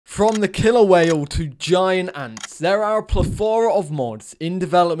From the killer whale to giant ants, there are a plethora of mods in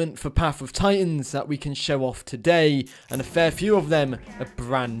development for Path of Titans that we can show off today, and a fair few of them are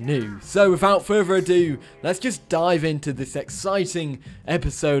brand new. So without further ado, let's just dive into this exciting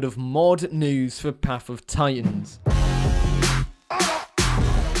episode of mod news for Path of Titans.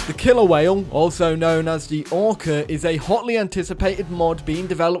 The killer whale, also known as the orca, is a hotly anticipated mod being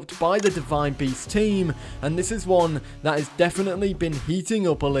developed by the Divine Beast team, and this is one that has definitely been heating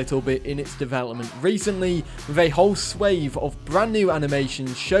up a little bit in its development recently, with a whole swathe of brand new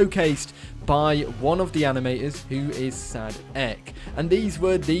animations showcased by one of the animators, who is Sad Ek. And these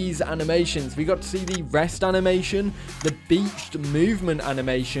were these animations. We got to see the rest animation, the beached movement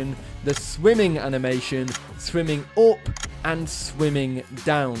animation, the swimming animation, swimming up, and swimming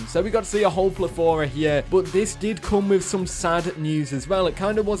down. So we got to see a whole plethora here, but this did come with some sad news as well. It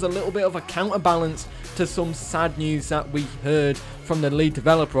kind of was a little bit of a counterbalance to some sad news that we heard from the lead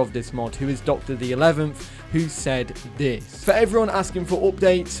developer of this mod, who is Dr. the 11th, who said this. For everyone asking for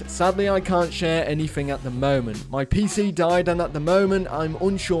updates, sadly I can't share anything at the moment. My PC died, and at the moment I'm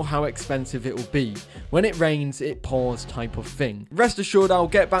unsure how expensive it will be. When it rains, it pours type of thing. Rest assured I'll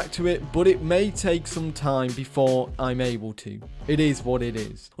get back to it, but it may take some time before I'm able to. It is what it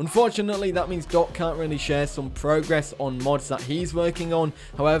is. Unfortunately, that means Doc can't really share some progress on mods that he's working on.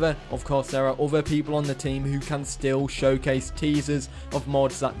 However, of course, there are other people on the team who can still showcase teasers of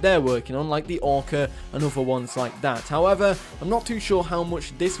mods that they're working on, like the Orca and other ones like that. However, I'm not too sure how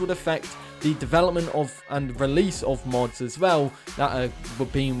much this would affect the development of and release of mods as well that were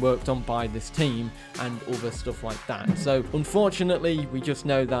being worked on by this team and other stuff like that. So unfortunately, we just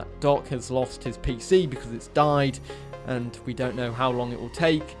know that Doc has lost his PC because it's died, and we don't know how long it will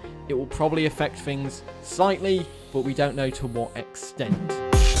take. It will probably affect things slightly, but we don't know to what extent.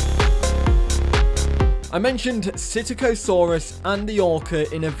 I mentioned Psittacosaurus and the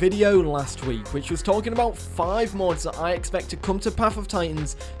Orca in a video last week, which was talking about 5 mods that I expect to come to Path of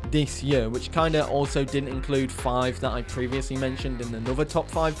Titans this year, which kind of also didn't include 5 that I previously mentioned in another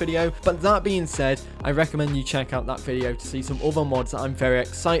top 5 video. But that being said, I recommend you check out that video to see some other mods that I'm very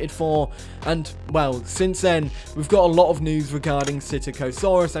excited for. And, well, since then, we've got a lot of news regarding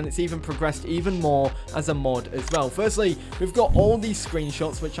Psittacosaurus, and it's even progressed even more as a mod as well. Firstly, we've got all these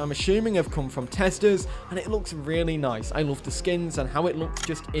screenshots, which I'm assuming have come from testers, and it looks really nice. I love the skins and how it looks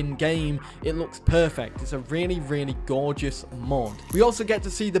just in-game. It looks perfect. It's a really, really gorgeous mod. We also get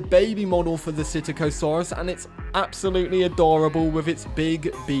to see the baby model for the Psittacosaurus, and it's absolutely adorable with its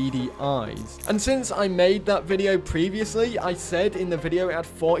big, beady eyes. And since I made that video previously, I said in the video it had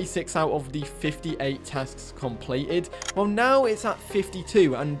 46 out of the 58 tasks completed. Well, now it's at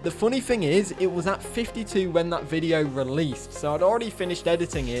 52, and the funny thing is, it was at 52 when that video released, so I'd already finished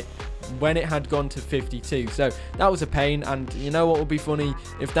editing it when it had gone to 52, so that was a pain. And you know what would be funny?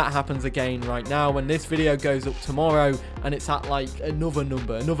 If that happens again right now, when this video goes up tomorrow and it's at like another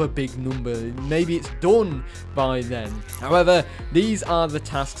number, another big number, maybe it's done by then. However, these are the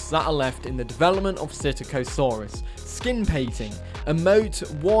tasks that are left in the development of Psittacosaurus. Skin painting,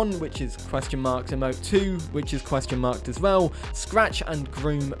 emote 1, which is question marked, emote 2, which is question marked as well, scratch and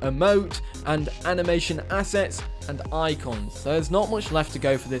groom emote, and animation assets and icons. So there's not much left to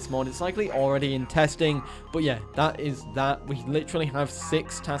go for this mod. It's likely already in testing, but yeah, that is that. We literally have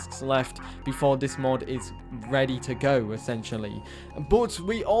 6 tasks left before this mod is ready to go, essentially. But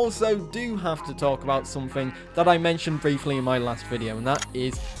we also do have to talk about something that I mentioned briefly in my last video, and that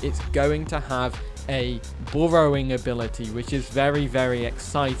is it's going to have a burrowing ability, which is very, very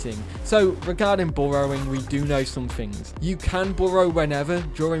exciting. So regarding burrowing, we do know some things. You can burrow whenever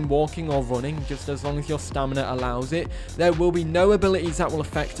during walking or running, just as long as your stamina allows it. There will be no abilities that will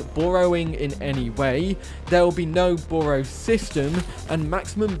affect burrowing in any way. There will be no burrow system, and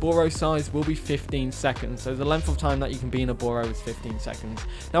maximum burrow size will be 15 seconds. So the length of time that you can be in a burrow is 15 seconds.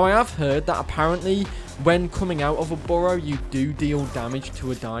 Now, I have heard that apparently when coming out of a burrow, you do deal damage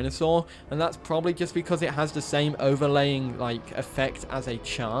to a dinosaur, and that's probably just because it has the same overlaying like effect as a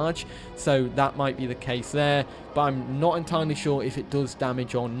charge, so that might be the case there, but I'm not entirely sure if it does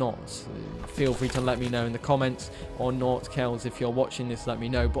damage or not. Feel free to let me know in the comments, or Kells, if you're watching this, let me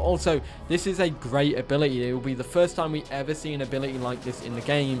know. But also, this is a great ability. It will be the first time we ever see an ability like this in the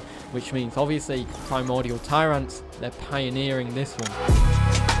game, which means obviously Primordial Tyrants, they're pioneering this one.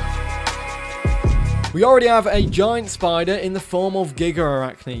 We already have a giant spider in the form of Giga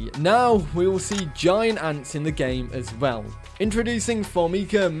Arachne. Now we will see giant ants in the game as well. Introducing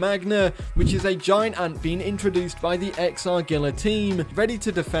Formica magna, which is a giant ant being introduced by the argilla team, ready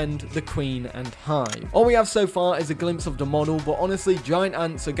to defend the queen and hive. All we have so far is a glimpse of the model, but honestly, giant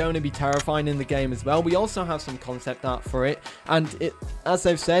ants are going to be terrifying in the game as well. We also have some concept art for it, and it, as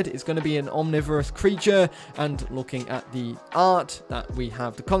they've said, it's going to be an omnivorous creature. And looking at the art that we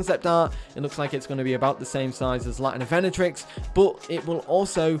have, the concept art, it looks like it's going to be about the same size as Latina Venatrix, but it will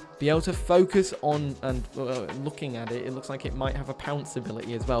also be able to focus on, and looking at it, it looks like it might have a pounce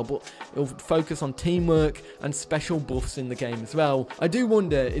ability as well, but it will focus on teamwork and special buffs in the game as well. I do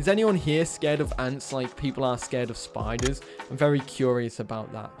wonder, is anyone here scared of ants like people are scared of spiders? I'm very curious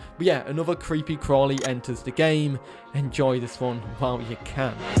about that. But yeah, another creepy crawly enters the game. Enjoy this one while you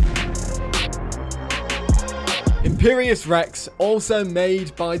can. Imperius Rex, also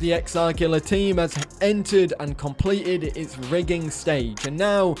made by the argilla team, has entered and completed its rigging stage and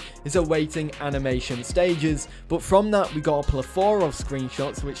now is awaiting animation stages. But from that, we got a plethora of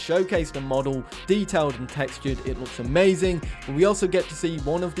screenshots which showcase the model detailed and textured. It looks amazing, but we also get to see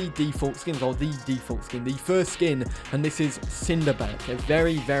one of the default skins, or the default skin, the first skin, and this is Cinderback, a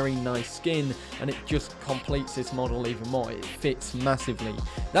very, very nice skin, and it just completes this model even more. It fits massively.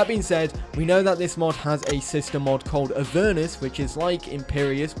 That being said, we know that this mod has a sister mod called Avernus, which is like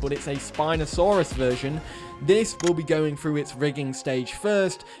Imperius, but it's a Spinosaurus version. This will be going through its rigging stage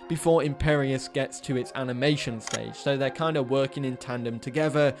first before Imperius gets to its animation stage, so they're kind of working in tandem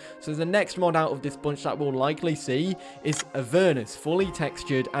together. So the next mod out of this bunch that we'll likely see is Avernus, fully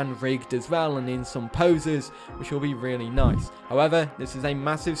textured and rigged as well, and in some poses, which will be really nice. However, this is a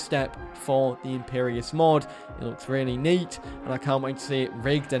massive step for the Imperius mod. It looks really neat, and I can't wait to see it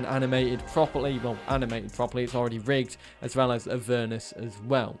rigged and animated properly. Well, animated properly, it's already rigged, as well as Avernus as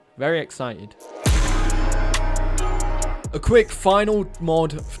well. Very excited. A quick final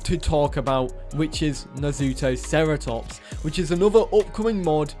mod to talk about, which is Nasutoceratops, which is another upcoming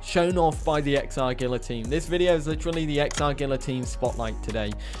mod shown off by the argilla team. This video is literally the argilla team spotlight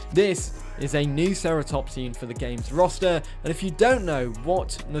today. This is a new Ceratopsian for the game's roster, and if you don't know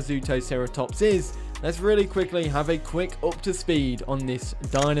what Nasutoceratops is, let's really quickly have a quick up to speed on this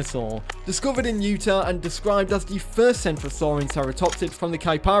dinosaur. Discovered in Utah and described as the first centrosaurian ceratopsid from the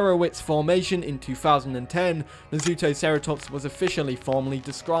Kyparowitz Formation in 2010, Nasutoceratops was officially formally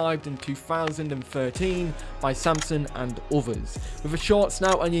described in 2013 by Samson and others. With a short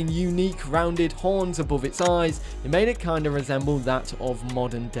snout and unique rounded horns above its eyes, it made it kind of resemble that of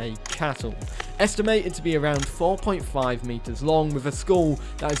modern day cattle. Estimated to be around 4.5 meters long, with a skull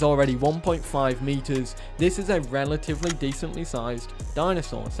that is already 1.5 meters. This is a relatively decently sized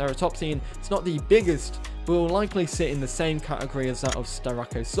dinosaur. Ceratopsian, it's not the biggest, but will likely sit in the same category as that of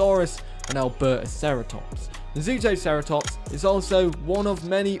Psittacosaurus and Alderon. Nasutoceratops is also one of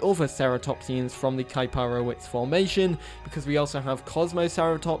many other ceratopsians from the Kyparowitz Formation, because we also have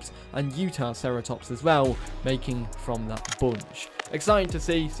Cosmoceratops and Utahceratops as well, making from that bunch. Exciting to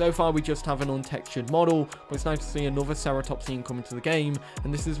see. So far we just have an untextured model, but it's nice to see another ceratopsian coming to the game,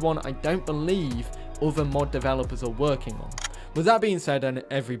 and this is one I don't believe other mod developers are working on. With that being said, and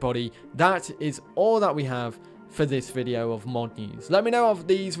everybody, that is all that we have for this video of mod news. Let me know of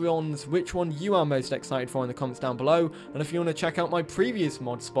these ones which one you are most excited for in the comments down below, and if you want to check out my previous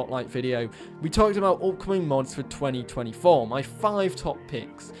mod spotlight video, we talked about upcoming mods for 2024, my 5 top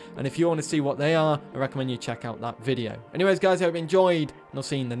picks, and if you want to see what they are, I recommend you check out that video. Anyways guys, I hope you enjoyed, and I'll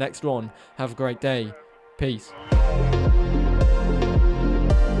see you in the next one. Have a great day. Peace.